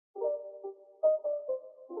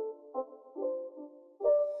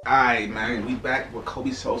Alright, man, we back with Coby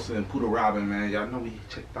Sosaa and Pooda Robin, man. Y'all know we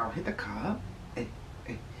checked out Hit the Car. Hey,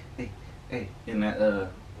 hey, hey, hey. In that,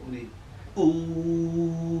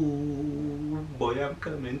 ooh, boy, I'm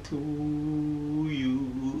coming to you.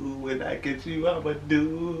 When I get you, I'ma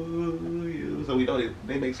do you. So we know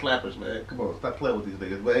they make slappers, man. Come on, stop playing with these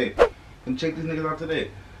niggas. But hey, come check these niggas out today.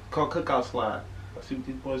 It's called Cookout Slide. Let's see what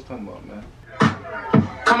these boys talking about, man.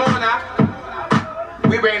 Come on now.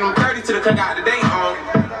 We bring them 30 to the cookout today,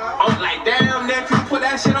 I'm like, damn, nephew, put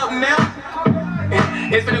that shit up now.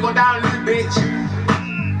 It's finna go down in this bitch.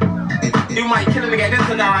 You might kill a nigga at this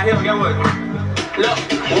cookout right here, get what? Look,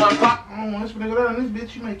 one pop. Oh, it's finna go down in this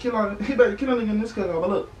bitch. You might kill all. He better kill a nigga in this cookout, but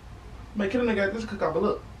look. You might kill a nigga at this cookout, but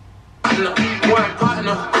look. One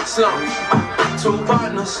partner, slump. Two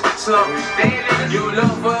partners, slump. You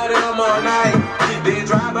look for them all night. They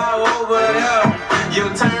drive out over there.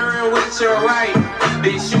 You turn with your right.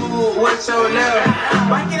 They shoot with your left.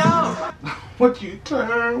 Back it up. What you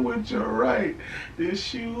turn with your right, then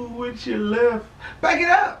shoot with your left. Back it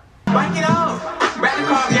up. Back it up. Back the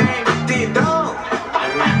car game. Did dog.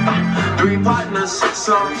 Three partners,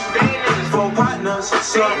 slump. Four partners,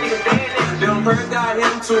 slump. Them birds got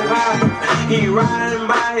him too high. He riding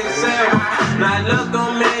by himself. Now look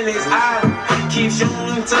him in his eye. Keep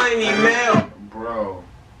shooting till he melt. Bro.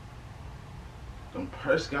 Them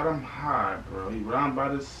purse got him high, bro. He riding by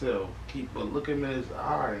himself. Keep looking in his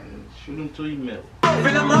eye and shoot him till he melt. Fill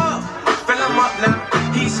him up now.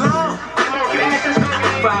 He slump.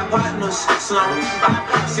 Five partners, slump.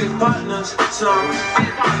 Six partners, slump.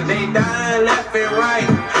 They dying left and right.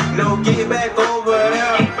 No get back over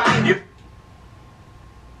there.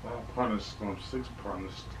 Five partners slump, six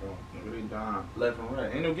partners slump. They dying left and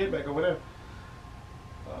right. Ain't no get back over there.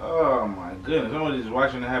 Oh my goodness. Somebody's just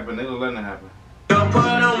watching it happen. They gonna let it happen. Don't put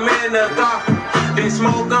them in the car. Then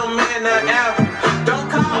smoke them in the air. Don't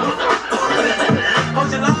call.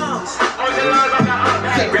 Hold your lungs. Hold your lungs on the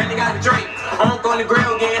up. Granny got the drink. Unc on the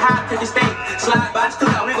grill getting hot to the steak. Slide by the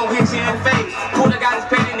cookout, we gon' hit you in the face. Pooda got his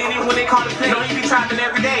pen and then when they call the play. Know you be trapping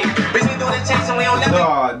every day. Bitch, we doing the chase and we don't never.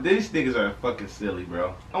 Nah, these niggas are fucking silly,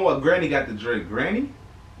 bro. Oh, what? Granny got the drink. Granny?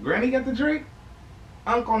 Granny got the drink?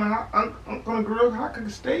 Unc on the grill hot cook a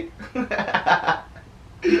steak?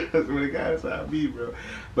 That's what the guys how I be, bro.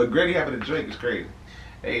 But Granny having a drink is crazy.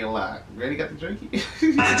 Ain't a lie. Granny got the drink.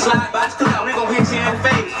 Slide by the cookout, we gon' hit you in the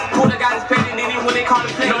face. Pooda got his pen and then when they call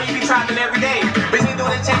the play. Know you be trapping every day. Bitch, we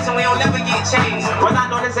doing the chase and we don't never get chased. Well, I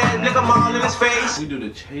know this ass nigga all in his face. We do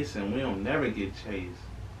the chasing, we don't never get chased.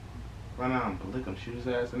 Run out and lick him, shoot his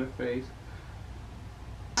ass in the face.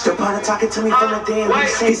 Your partner talking to me from the day.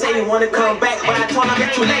 He say he wanna come back, but I told him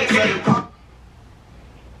it's too late.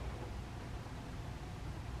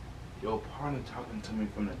 Yo, partner talking to me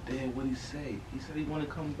from the dead. What'd he say? He said he wanted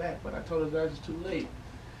to come back, but I told his guys it's too late.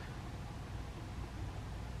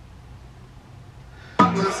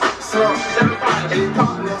 Partners, slump. Eight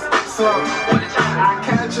partners, slump. I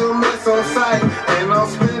catch a miss on sight, and I'm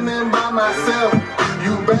spinning by myself.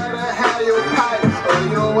 You better have your pipe, or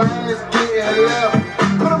your ass getting left.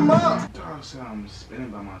 Put 'em up. Dog said I'm spinning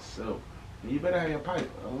by myself. And you better have your pipe,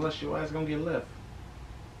 unless your ass gonna get left.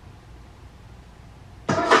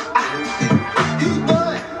 He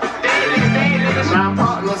done. 9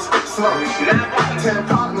 partners, slump. 10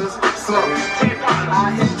 partners, slump.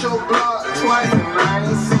 I hit your block twice and I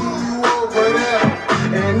ain't see you over there.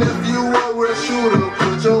 And if you were a shooter,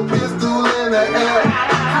 put your pistol in the air.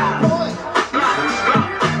 Hot boy,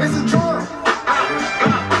 it's a drum.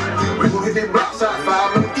 We gon' hit that block shot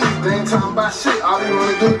 5 in the east. They ain't talking about shit, all they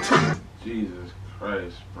wanna do is tweet. Jesus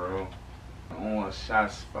Christ, bro. On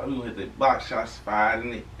shots fired. We gonna hit the box shots fired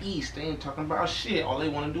in the east. They ain't talking about shit. All they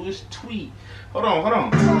wanna do is tweet. Hold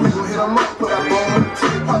on. We gon' hit them up, put that ball on the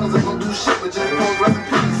titty. Partners ain't gon' do shit, but just post rest in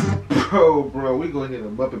peace. Bro, we gonna hit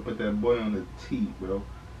him up and put that boy on the tee, bro.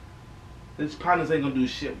 His partners ain't gonna do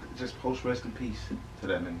shit. Just post rest in peace to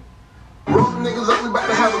that nigga. Roll niggas up, we bout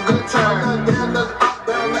to have a good time. Damn, that's up,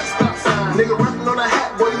 down, that stop sign. Nigga rapping on the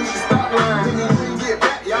hat, boy, you need to stop lying. Nigga, you ain't get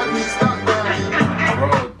back, y'all need to stop lying.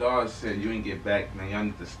 Bro, dog said you ain't get back, man. Y'all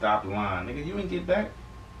need to stop lying. Nigga, you ain't get back.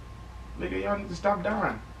 Nigga, y'all need to stop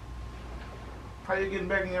dying. How you getting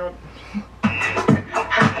back in your...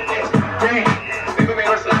 Dang, we gon' make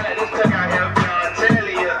her slide at this cookout here, I'm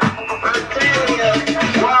telling you.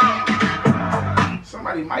 Wow.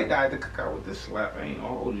 Somebody might die at the cookout with this slap. I ain't gonna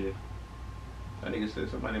hold you. That nigga said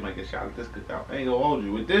somebody might get shot at this cookout. I ain't gonna hold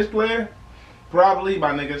you. With this player, probably,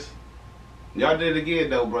 my niggas. Y'all did it again,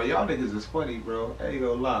 though, bro. Y'all niggas is funny, bro. I ain't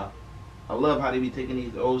gonna lie. I love how they be taking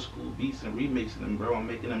these old school beats and remixing them, bro, and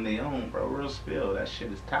making them their own, bro. Real spill. That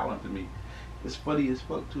shit is talent to me. It's funny as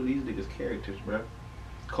fuck, too. These niggas characters, bro.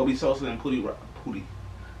 Coby Sosaa and Coby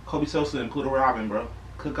Sosaa and Pooda Robin, bro.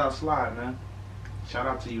 Cookout Slide, man. Shout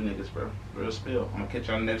out to you niggas, bro. Real spill. I'm gonna catch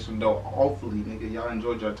y'all next one though. Hopefully, nigga, y'all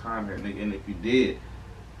enjoyed your time here, nigga. And if you did,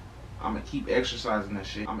 I'm gonna keep exercising that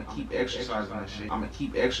shit. I'm gonna keep exercising that shit. I'm gonna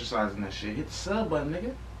keep exercising that shit. Hit the sub button,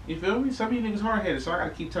 nigga. You feel me? Some of you niggas hard-headed, so I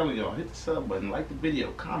gotta keep telling y'all. Hit the sub button, like the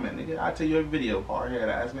video, comment, nigga. I tell you every video, hard-headed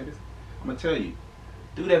ass niggas. I'm gonna tell you.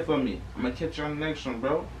 Do that for me. I'm gonna catch you on the next one,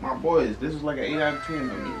 bro. My boys, this is like an 8 out of 10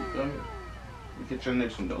 for me. You feel me? We catch you on the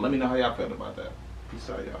next one, though. Let me know how y'all felt about that. Peace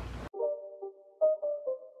out, y'all.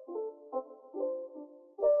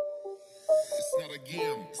 It's not a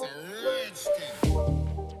game, it's a rich thing.